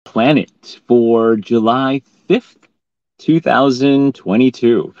Planet for July 5th,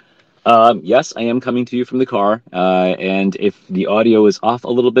 2022. Yes, I am coming to you from the car, and if the audio is off a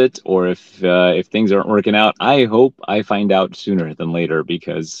little bit, or if things aren't working out, I hope I find out sooner than later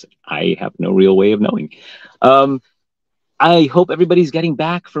because I have no real way of knowing. Um, I hope everybody's getting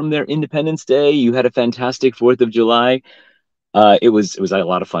back from their Independence Day. You had a fantastic 4th of July. It was a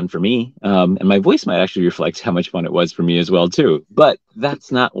lot of fun for me, and my voice might actually reflect how much fun it was for me as well too. But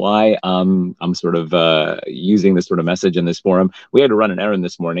that's not why I'm sort of using this sort of message in this forum. We had to run an errand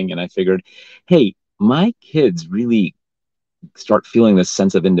this morning, and I figured, hey, my kids really start feeling this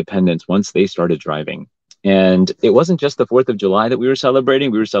sense of independence once they started driving. And it wasn't just the 4th of July that we were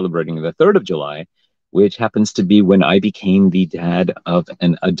celebrating. We were celebrating the 3rd of July, which happens to be when I became the dad of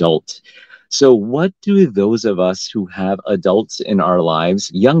an adult. So, what do those of us who have adults in our lives,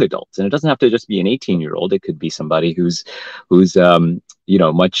 young adults, and it doesn't have to just be an 18-year-old, it could be somebody who's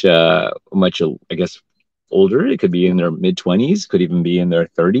much, I guess, older. It could be in their mid 20s, could even be in their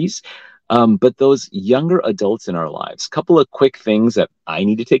 30s. But those younger adults in our lives, couple of quick things that I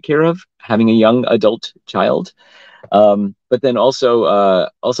need to take care of having a young adult child. But then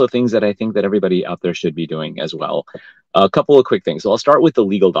also things that I think that everybody out there should be doing as well. A couple of quick things. So I'll start with the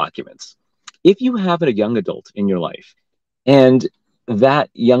legal documents. If you have a young adult in your life and that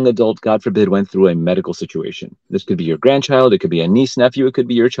young adult, God forbid, went through a medical situation, this could be your grandchild, it could be a niece, nephew, it could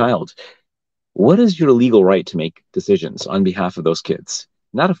be your child. What is your legal right to make decisions on behalf of those kids?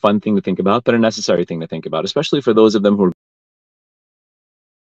 Not a fun thing to think about, but a necessary thing to think about, especially for those of them who are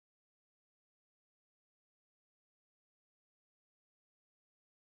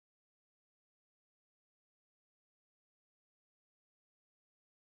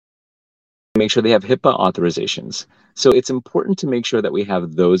make sure they have HIPAA authorizations. So it's important to make sure that we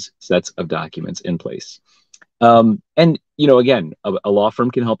have those sets of documents in place. And, again, a law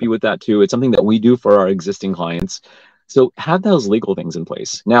firm can help you with that too. It's something that we do for our existing clients. So have those legal things in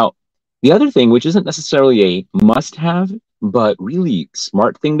place. Now, the other thing, which isn't necessarily a must have, but really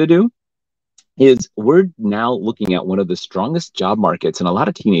smart thing to do, is we're now looking at one of the strongest job markets, and a lot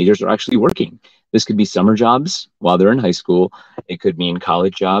of teenagers are actually working. This could be summer jobs while they're in high school. It could mean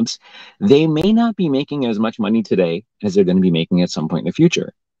college jobs. They may not be making as much money today as they're going to be making at some point in the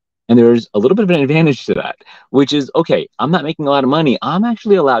future. And there's a little bit of an advantage to that, which is, okay, I'm not making a lot of money. I'm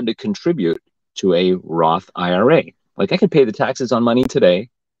actually allowed to contribute to a Roth IRA. Like I could pay the taxes on money today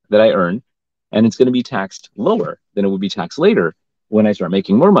that I earn, and it's going to be taxed lower than it would be taxed later when I start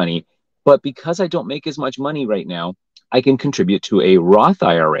making more money. But because I don't make as much money right now, I can contribute to a Roth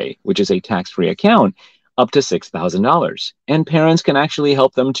IRA, which is a tax-free account, up to $6,000. And parents can actually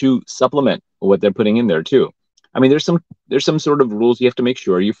help them to supplement what they're putting in there too. I mean, there's some sort of rules you have to make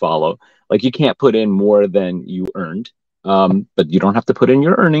sure you follow. Like you can't put in more than you earned, but you don't have to put in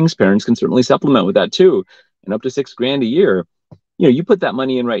your earnings. Parents can certainly supplement with that too, and up to $6,000 a year. You put that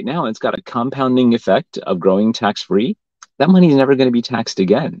money in right now, and it's got a compounding effect of growing tax free. That money is never going to be taxed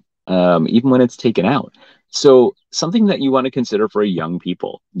again, even when it's taken out. So something that you want to consider for young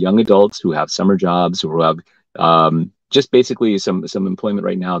people, young adults who have summer jobs, who have just basically some employment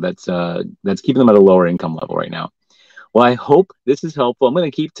right now that's keeping them at a lower income level right now. Well, I hope this is helpful. I'm going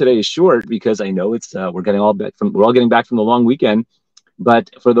to keep today short because I know it's we're all getting back from the long weekend. But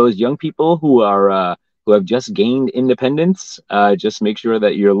for those young people who have just gained independence, just make sure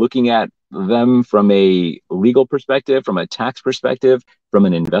that you're looking at them from a legal perspective, from a tax perspective, from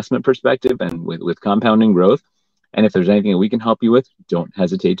an investment perspective, and with compounding growth. And if there's anything that we can help you with, don't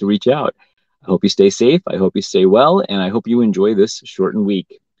hesitate to reach out. I hope you stay safe. I hope you stay well. And I hope you enjoy this shortened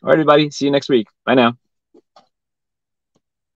week. All right, everybody. See you next week. Bye now.